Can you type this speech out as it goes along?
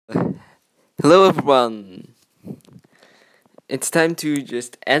Hello everyone! It's time to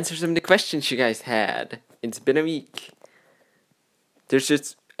just answer some of the questions you guys had. It's been a week.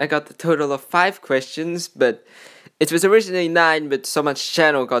 I got a total of 5 questions, but it was originally 9, but someone's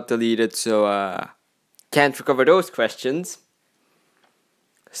channel got deleted, so can't recover those questions.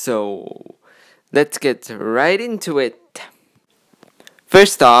 So let's get right into it.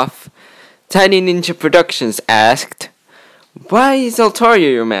 First off, Tiny Ninja Productions asked, why is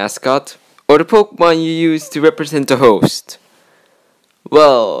Altaria your mascot? Or the Pokemon you use to represent the host?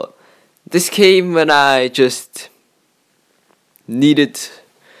 Well, this came when I just needed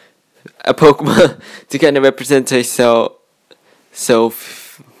a Pokemon to kind of represent myself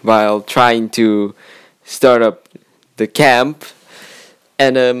while trying to start up the camp.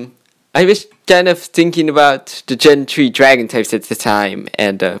 And I was kind of thinking about the Gen 3 Dragon types at the time.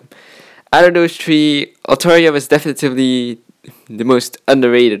 And out of those 3, Altaria was definitely the most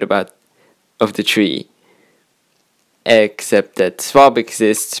underrated of the 3. Except that Swab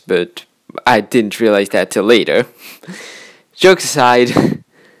exists, but I didn't realize that till later. Jokes aside,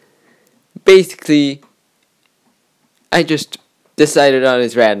 basically, I just decided on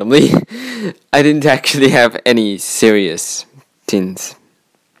it randomly. I didn't actually have any serious things.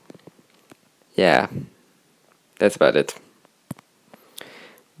 Yeah, that's about it.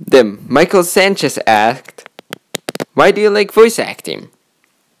 Then, Michael Sanchez asked, why do you like voice acting?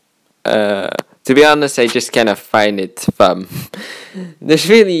 To be honest, I just kind of find it fun. There's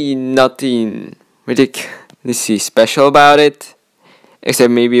really nothing ridiculously special about it, except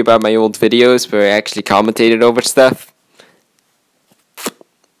maybe about my old videos where I actually commentated over stuff.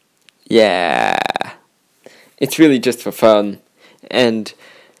 Yeah, it's really just for fun, and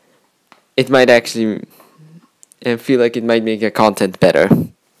it might actually feel like it might make your content better.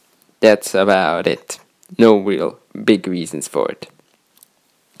 That's about it. No real big reasons for it.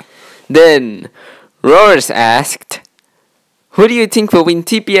 Then, Roars asked, who do you think will win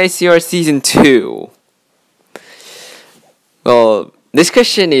TPICR Season 2? Well, this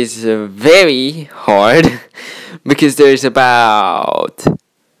question is very hard, because there's about,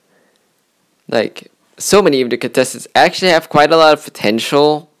 so many of the contestants actually have quite a lot of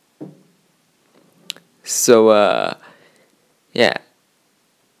potential. So, yeah.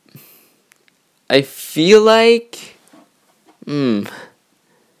 I feel like,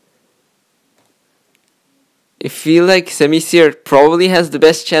 I feel like Semiseer probably has the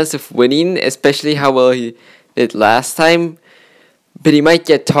best chance of winning, especially how well he did last time. But he might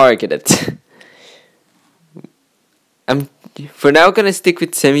get targeted. I'm for now gonna stick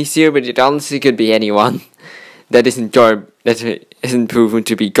with Semiseer, but it honestly could be anyone that isn't proven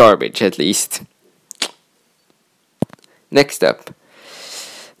to be garbage, at least. Next up,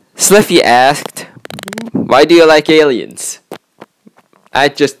 Sleffy asked, why do you like aliens? I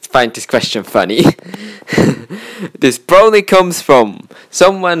just find this question funny. This probably comes from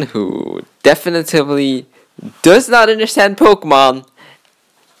someone who definitely does not understand Pokemon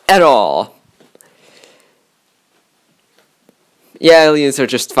at all. Yeah, aliens are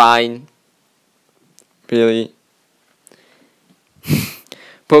just fine. Really.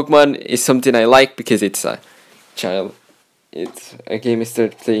 Pokemon is something I like because it's a game I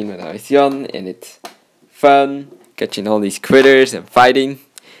started playing when I was young, and it's fun, catching all these critters and fighting.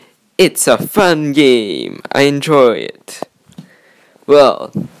 It's a fun game. I enjoy it.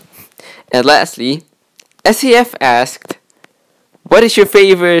 Well, and lastly, SAF asked, what is your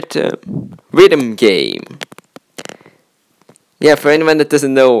favorite rhythm game? Yeah, for anyone that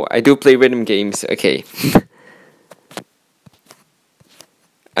doesn't know, I do play rhythm games, okay.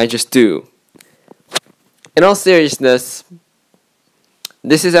 I just do. In all seriousness,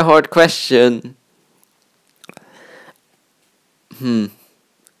 this is a hard question. I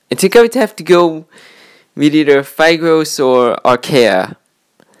think I would have to go with either Figros or Archaea.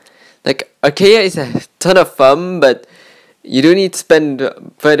 Archaea is a ton of fun, but you do need to spend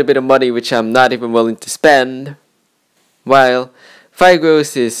quite a bit of money, which I'm not even willing to spend. While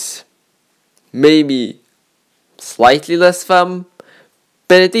Figros is maybe slightly less fun,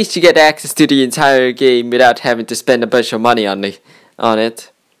 but at least you get access to the entire game without having to spend a bunch of money on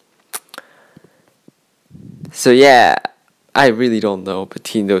it. So yeah, I really don't know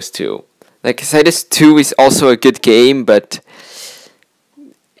between those two. Sidus 2 is also a good game, but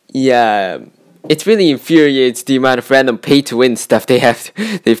yeah, it really infuriates the amount of random pay-to-win stuff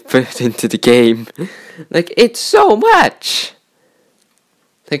they've put into the game. It's so much!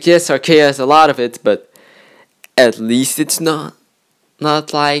 Yes, Archaea has a lot of it, but at least it's not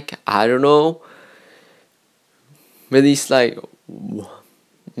I don't know, release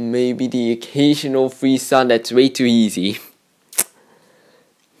maybe the occasional free sun that's way too easy.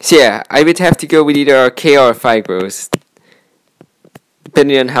 So yeah, I would have to go with either archaea or fibros,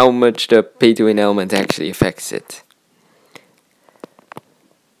 depending on how much the pay-to-win element actually affects it.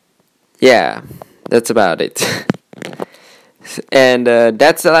 Yeah, that's about it. And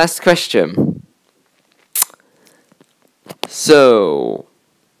that's the last question. So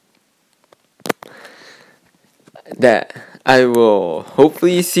that I will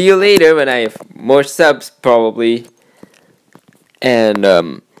hopefully see you later when I have more subs, probably.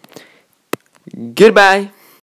 And goodbye.